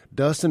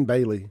 Dustin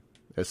Bailey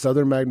at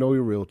Southern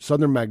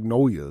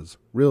Magnolias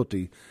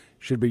Realty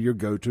should be your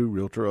go-to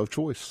realtor of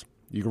choice.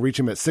 You can reach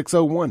him at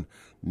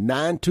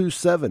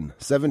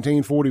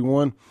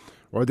 601-927-1741,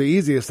 or the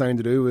easiest thing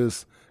to do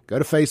is go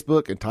to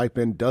Facebook and type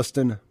in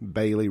Dustin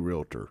Bailey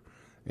Realtor,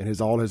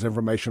 and all his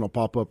information will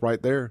pop up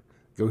right there.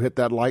 Go hit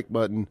that like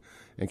button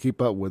and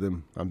keep up with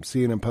him. I'm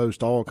seeing him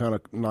post all kind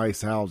of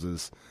nice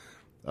houses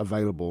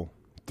available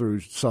through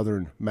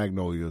Southern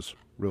Magnolias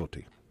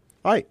Realty.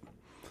 All right.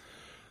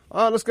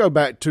 Let's go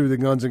back to the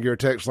Guns and Gear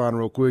text line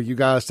real quick. You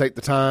guys take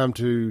the time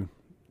to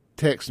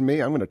text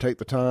me. I'm going to take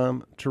the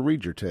time to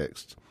read your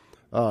text.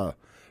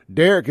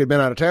 Derek had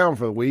been out of town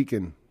for the week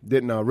and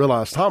didn't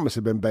realize Thomas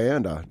had been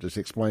banned. I just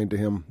explained to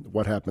him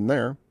what happened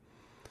there.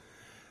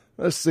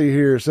 Let's see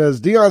here. It says,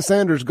 Deion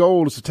Sanders'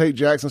 goal is to take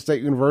Jackson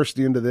State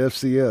University into the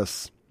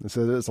FCS. It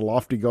says it's a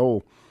lofty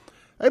goal.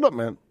 Hey, look,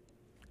 man,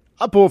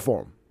 I pull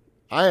for them.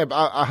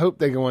 I hope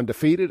they go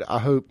undefeated. I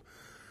hope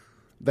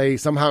they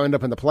somehow end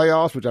up in the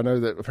playoffs, which I know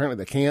that apparently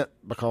they can't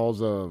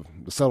because of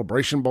the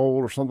Celebration Bowl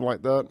or something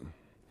like that.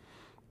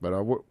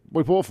 But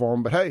we pull for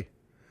them. But, hey,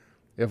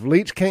 if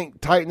Leach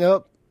can't tighten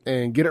up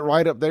and get it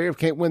right up there, if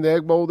he can't win the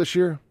Egg Bowl this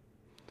year,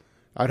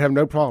 I'd have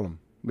no problem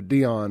with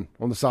Deion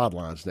on the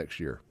sidelines next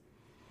year.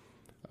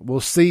 We'll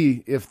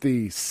see if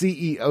the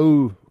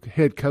CEO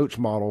head coach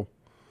model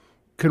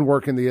can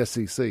work in the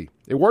SEC.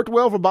 It worked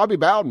well for Bobby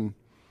Bowden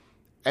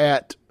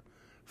at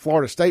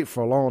Florida State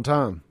for a long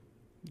time.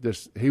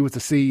 He was the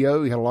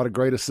CEO. He had a lot of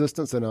great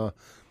assistants, and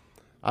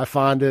I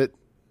find it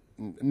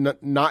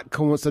not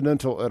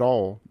coincidental at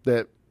all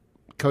that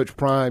Coach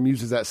Prime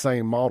uses that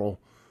same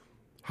model.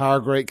 Hire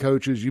great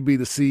coaches. You be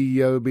the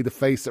CEO, be the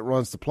face that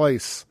runs the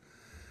place,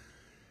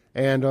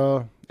 and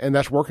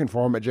that's working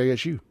for him at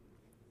JSU.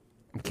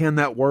 Can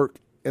that work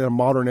in a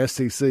modern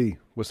SEC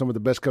with some of the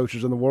best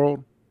coaches in the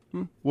world?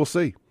 We'll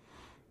see.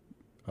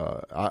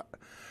 It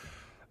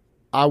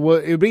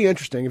would be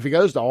interesting if he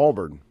goes to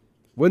Auburn.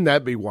 Wouldn't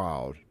that be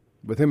wild?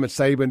 With him and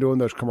Saban doing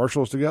those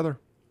commercials together?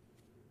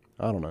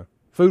 I don't know.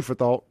 Food for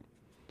thought.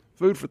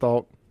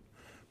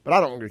 But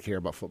I don't really care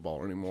about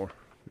football anymore.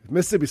 If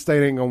Mississippi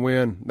State ain't going to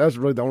win, that's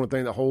really the only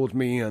thing that holds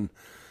me in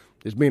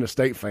is being a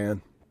State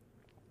fan.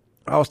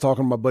 I was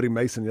talking to my buddy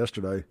Mason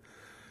yesterday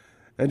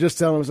and just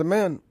telling him, I said,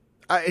 man,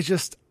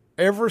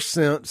 ever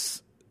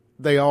since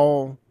they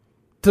all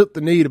took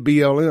the knee to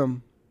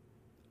BLM,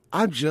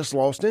 I've just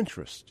lost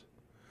interest.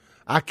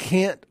 I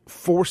can't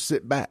force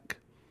it back.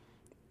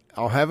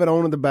 I'll have it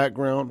on in the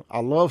background. I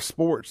love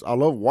sports. I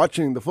love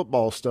watching the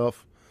football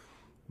stuff.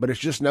 But it's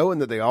just knowing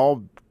that they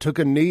all took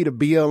a knee to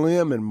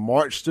BLM and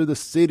marched through the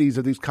cities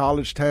of these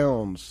college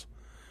towns,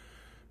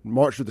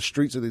 marched through the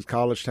streets of these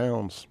college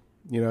towns,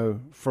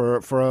 for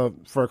a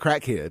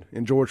crackhead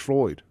in George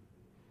Floyd,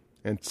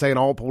 and saying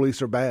all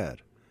police are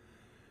bad.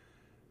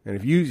 And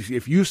if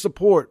you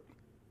support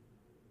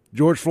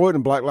George Floyd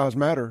and Black Lives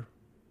Matter,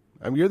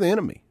 you're the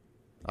enemy.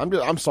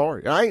 I'm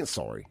sorry. I ain't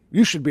sorry.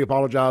 You should be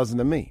apologizing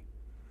to me.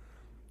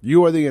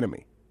 You are the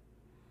enemy.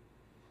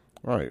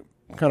 All right,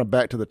 kind of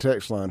back to the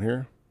text line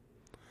here.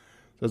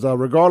 It says,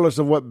 regardless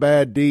of what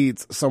bad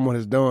deeds someone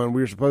has done,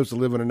 we are supposed to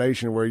live in a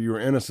nation where you are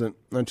innocent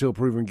until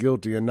proven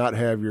guilty and not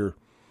have your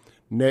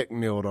neck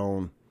kneeled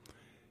on.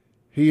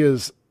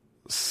 He's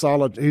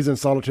in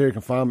solitary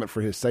confinement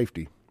for his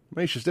safety.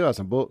 He should still have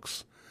some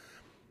books.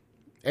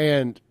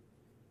 And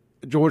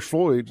George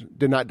Floyd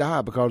did not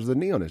die because of the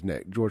knee on his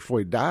neck. George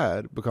Floyd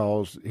died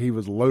because he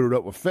was loaded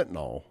up with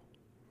fentanyl.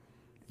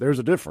 There's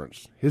a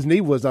difference. His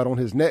knee was not on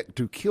his neck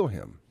to kill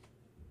him.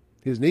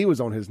 His knee was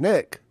on his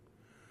neck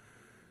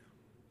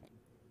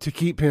to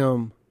keep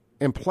him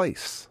in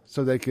place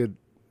so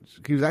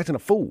he was acting a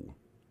fool.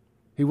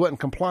 He wasn't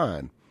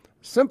complying.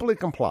 Simply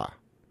comply.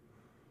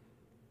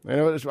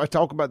 I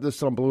talk about this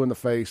till I'm blue in the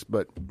face,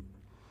 but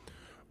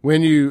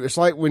it's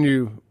like when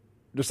you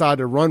decide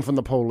to run from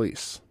the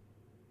police.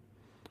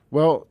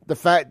 Well, the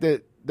fact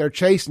that they're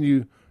chasing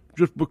you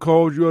just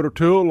because you had a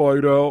tail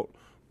light out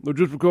or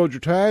just because your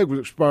tag was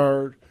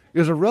expired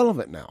is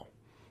irrelevant now.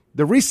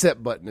 The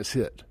reset button is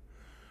hit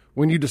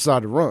when you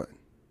decide to run.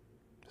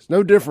 There's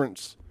no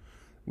difference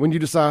when you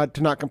decide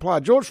to not comply.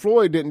 George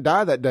Floyd didn't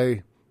die that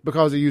day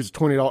because he used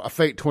a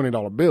fake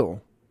 $20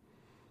 bill.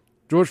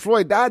 George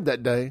Floyd died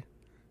that day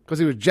because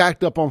he was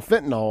jacked up on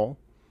fentanyl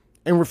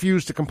and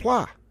refused to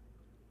comply.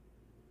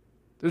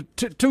 There's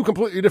two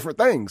completely different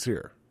things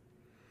here.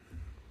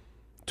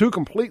 Two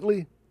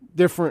completely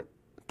different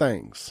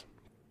things.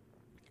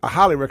 I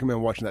highly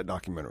recommend watching that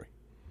documentary.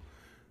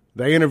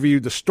 They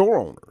interviewed the store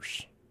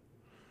owners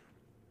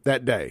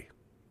that day.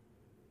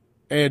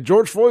 And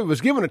George Floyd was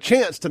given a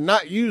chance to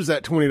not use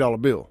that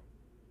 $20 bill,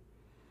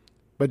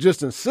 but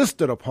just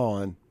insisted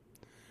upon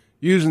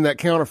using that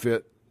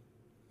counterfeit,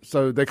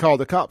 so they called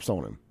the cops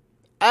on him.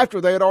 After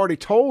they had already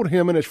told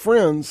him and his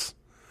friends,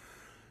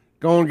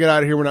 go and get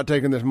out of here, we're not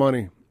taking this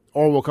money,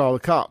 or we'll call the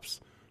cops.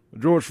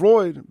 George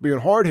Floyd, being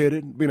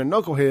hard-headed, being a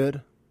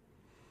knucklehead,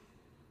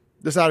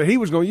 decided he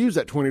was going to use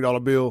that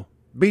 $20 bill.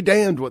 Be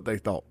damned what they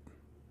thought.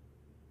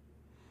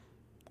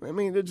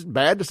 It's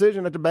bad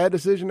decision after bad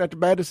decision after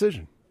bad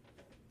decision.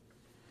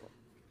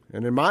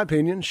 And in my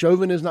opinion,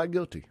 Chauvin is not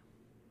guilty.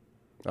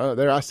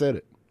 There, I said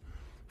it.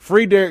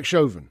 Free Derek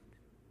Chauvin.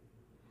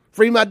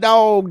 Free my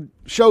dog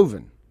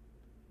Chauvin.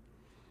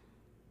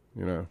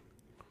 A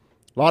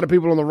lot of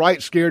people on the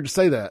right scared to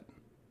say that.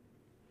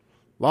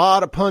 A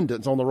lot of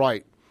pundits on the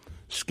right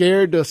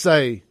scared to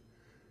say,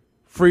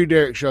 free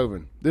Derek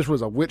Chauvin. This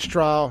was a witch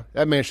trial.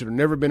 That man should have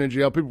never been in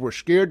jail. People were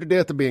scared to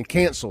death of being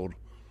canceled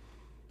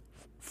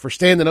for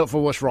standing up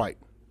for what's right.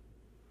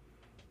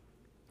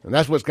 And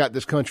that's what's got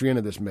this country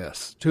into this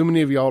mess. Too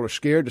many of y'all are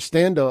scared to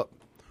stand up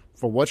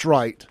for what's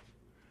right.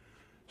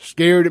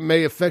 Scared it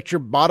may affect your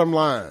bottom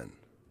line.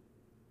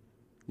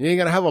 You ain't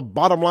going to have a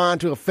bottom line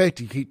to affect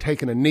you. Keep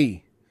taking a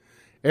knee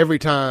every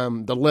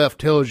time the left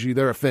tells you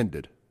they're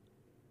offended.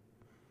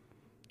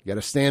 You got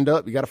to stand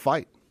up. You got to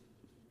fight.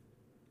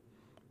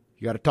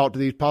 You got to talk to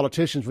these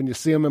politicians when you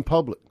see them in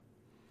public.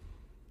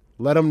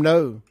 Let them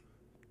know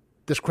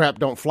this crap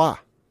don't fly.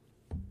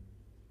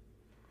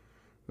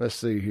 Let's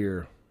see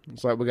here.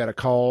 It's like we got a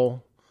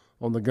call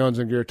on the Guns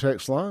and Gear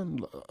text line.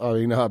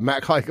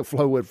 Matt Hike at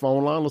Flowwood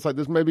phone line. Looks like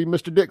this may be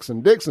Mr.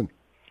 Dixon. Dixon.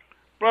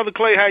 Brother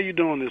Clay, how you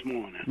doing this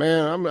morning?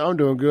 Man, I'm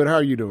doing good. How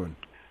are you doing?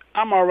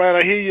 I'm all right.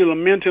 I hear you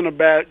lamenting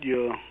about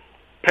your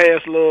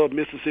past love,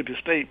 Mississippi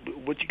State. But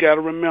what you got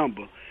to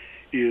remember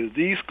is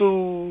these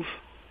schools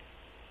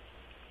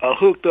are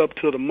hooked up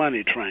to the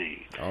money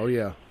train. Oh,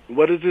 yeah.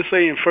 What does it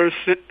say in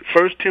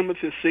First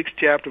Timothy 6,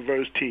 chapter,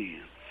 verse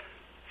 10?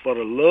 For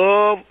the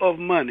love of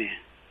money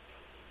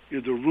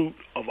is the root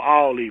of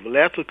all evil.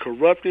 That's a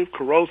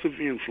corrosive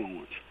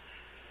influence.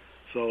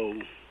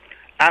 So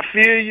I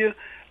feel you.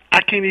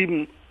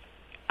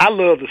 I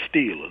love the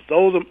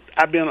Steelers.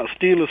 I've been a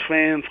Steelers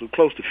fan for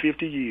close to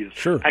 50 years.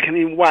 Sure. I can't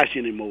even watch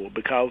anymore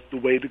because the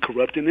way the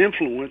corrupting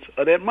influence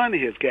of that money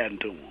has gotten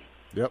to them.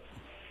 Yep.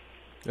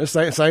 It's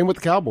the same with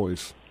the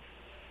Cowboys.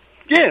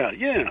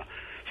 Yeah.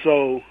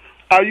 So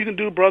all you can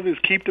do, brother, is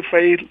keep the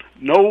faith,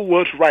 know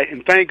what's right,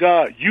 and thank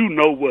God you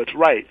know what's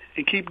right,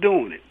 and keep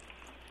doing it.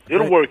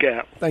 It'll work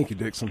out. Thank you,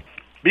 Dixon.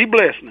 Be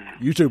blessed now.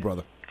 You too,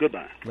 brother.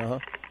 Goodbye. Uh-huh.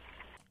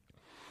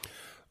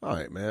 All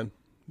right, man.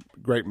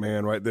 Great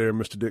man right there,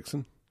 Mr.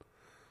 Dixon.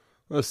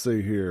 Let's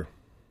see here.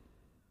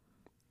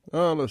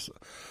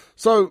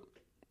 So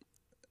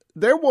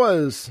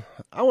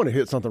I want to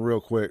hit something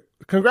real quick.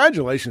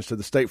 Congratulations to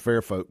the State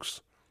Fair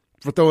folks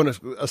for throwing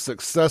a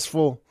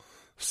successful,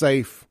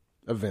 safe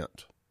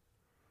event.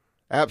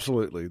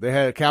 Absolutely. They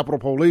had Capitol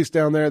Police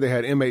down there. They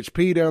had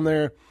MHP down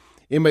there.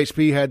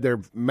 MHP had their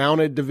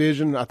mounted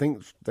division. I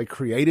think they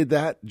created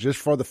that just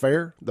for the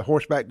fair, the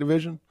horseback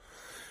division,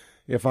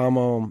 if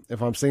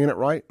I'm seeing it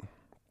right.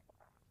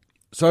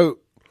 So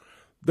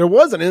there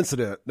was an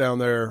incident down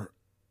there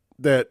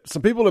that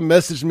some people have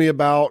messaged me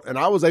about, and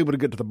I was able to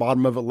get to the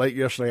bottom of it late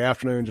yesterday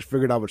afternoon. Just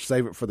figured I would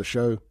save it for the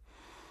show.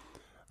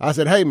 I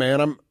said, "Hey,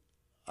 man,"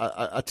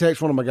 I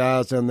text one of my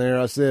guys down there.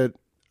 I said,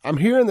 "I'm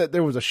hearing that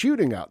there was a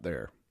shooting out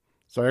there."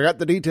 So I got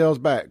the details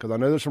back because I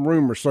know there's some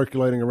rumors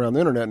circulating around the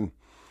internet. And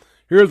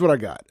here's what I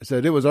got. It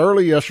said it was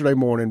early yesterday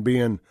morning,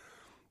 being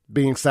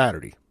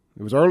Saturday.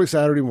 It was early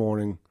Saturday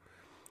morning.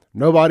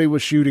 Nobody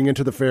was shooting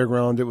into the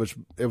fairgrounds. It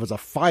was a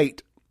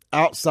fight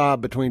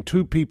outside between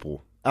two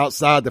people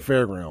outside the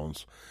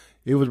fairgrounds.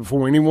 It was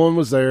before anyone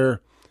was there.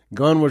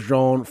 Gun was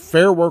drawn.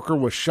 Fair worker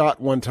was shot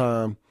one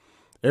time.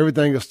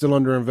 Everything is still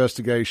under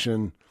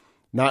investigation.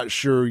 Not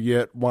sure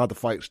yet why the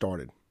fight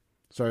started.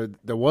 So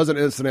there was an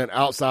incident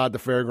outside the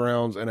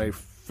fairgrounds, and a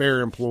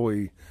fair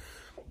employee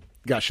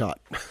got shot.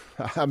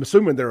 I'm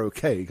assuming they're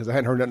okay because I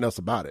hadn't heard nothing else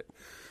about it.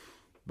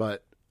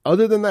 But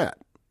other than that,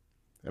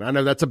 and I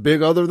know that's a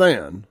big other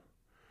than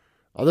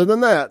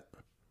that,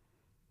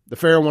 the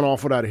fair went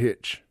off without a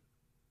hitch.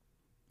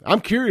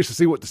 I'm curious to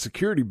see what the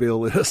security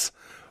bill is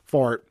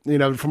for it,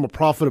 from a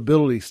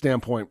profitability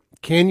standpoint.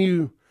 Can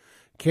you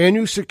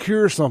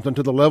secure something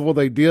to the level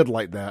they did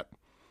like that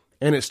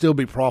and it still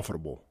be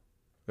profitable?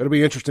 It'll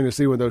be interesting to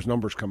see when those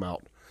numbers come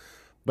out.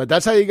 But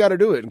that's how you got to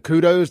do it. And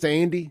kudos to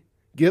Andy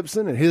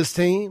Gibson and his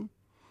team.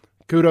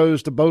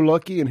 Kudos to Bo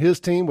Lucky and his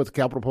team with the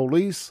Capitol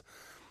Police.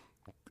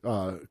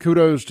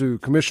 Kudos to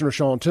Commissioner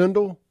Sean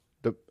Tyndall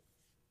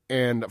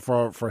and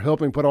for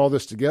helping put all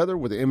this together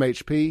with the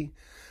MHP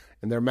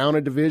and their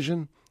mounted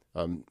division.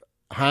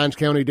 Hinds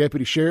County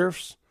Deputy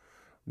Sheriffs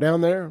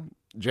down there.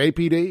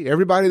 JPD.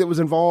 Everybody that was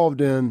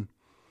involved in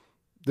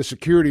the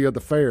security of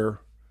the fair.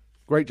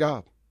 Great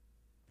job.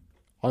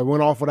 I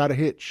went off without a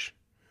hitch.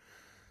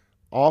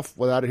 Off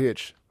without a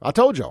hitch. I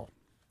told y'all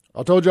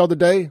the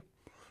day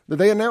that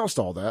they announced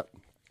all that.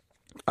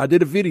 I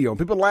did a video and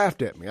people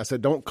laughed at me. I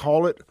said, don't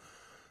call it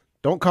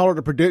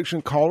a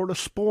prediction, call it a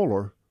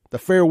spoiler. The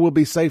fair will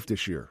be safe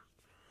this year.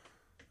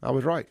 I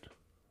was right.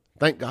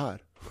 Thank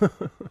God. I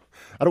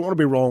don't want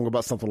to be wrong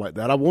about something like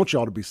that. I want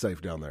y'all to be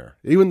safe down there.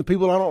 Even the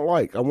people I don't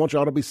like, I want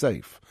y'all to be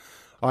safe.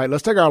 All right,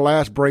 let's take our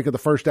last break of the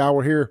first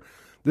hour here.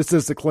 This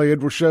is the Clay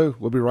Edwards Show.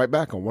 We'll be right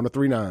back on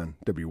 103.9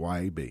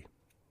 WYAB.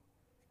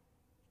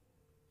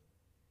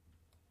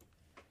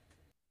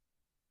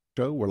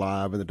 We're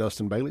live in the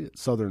Dustin Bailey at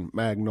Southern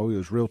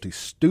Magnolias Realty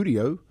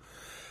Studio.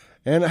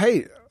 And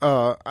hey,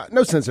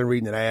 no sense in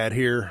reading an ad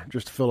here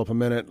just to fill up a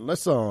minute.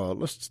 Let's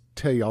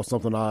tell y'all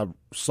something I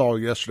saw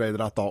yesterday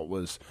that I thought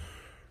was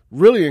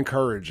really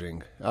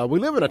encouraging. We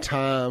live in a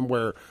time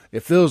where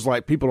it feels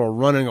like people are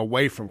running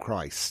away from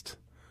Christ.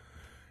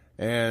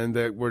 And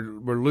that we're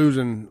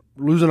losing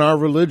our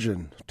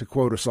religion, to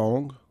quote a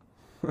song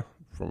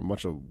from a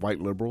bunch of white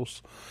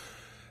liberals.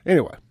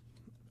 Anyway,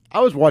 I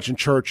was watching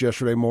church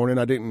yesterday morning.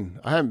 I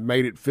haven't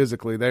made it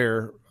physically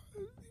there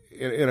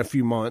in a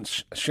few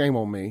months. Shame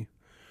on me.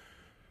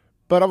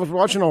 But I was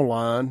watching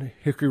online,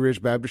 Hickory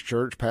Ridge Baptist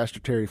Church, Pastor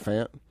Terry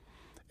Fant.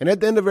 And at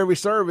the end of every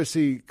service,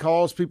 he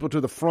calls people to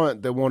the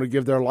front that want to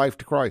give their life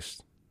to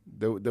Christ.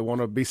 They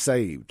want to be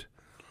saved.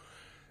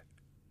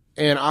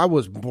 And I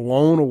was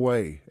blown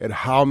away at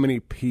how many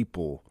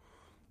people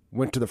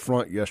went to the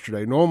front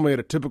yesterday. Normally at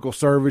a typical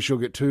service, you'll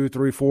get 2,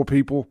 3, 4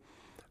 people.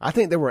 I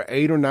think there were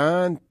 8 or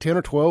 9, 10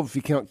 or 12, if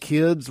you count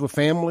kids with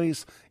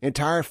families,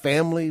 entire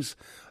families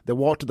that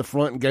walked to the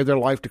front and gave their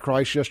life to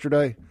Christ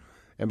yesterday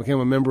and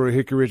became a member of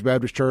Hickory Ridge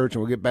Baptist Church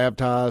and will get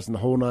baptized in the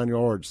whole 9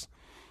 yards.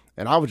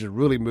 And I was just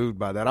really moved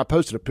by that. I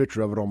posted a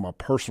picture of it on my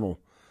personal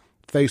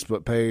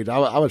Facebook page.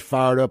 I was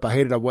fired up. I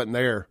hated I wasn't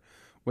there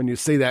when you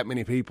see that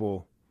many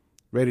people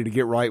ready to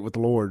get right with the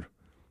Lord.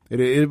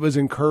 It was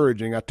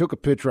encouraging. I took a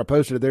picture. I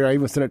posted it there. I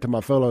even sent it to my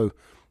fellow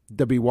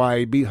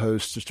WYAB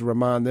hosts just to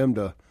remind them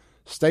to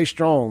stay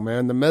strong,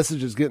 man. The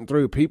message is getting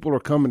through. People are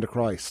coming to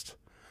Christ.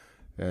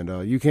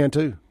 And you can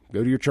too.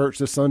 Go to your church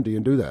this Sunday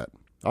and do that.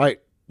 All right.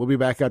 We'll be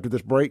back after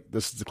this break.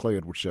 This is the Clay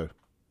Edwards Show.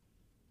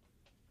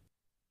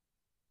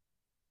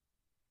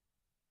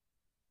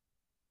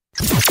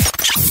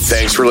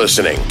 Thanks for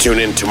listening. Tune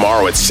in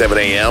tomorrow at 7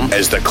 a.m.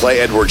 as the Clay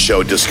Edwards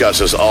Show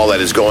discusses all that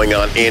is going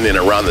on in and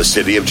around the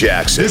city of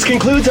Jackson. This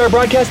concludes our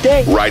broadcast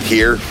day. Right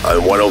here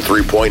on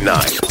 103.9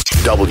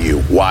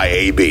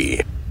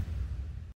 WYAB.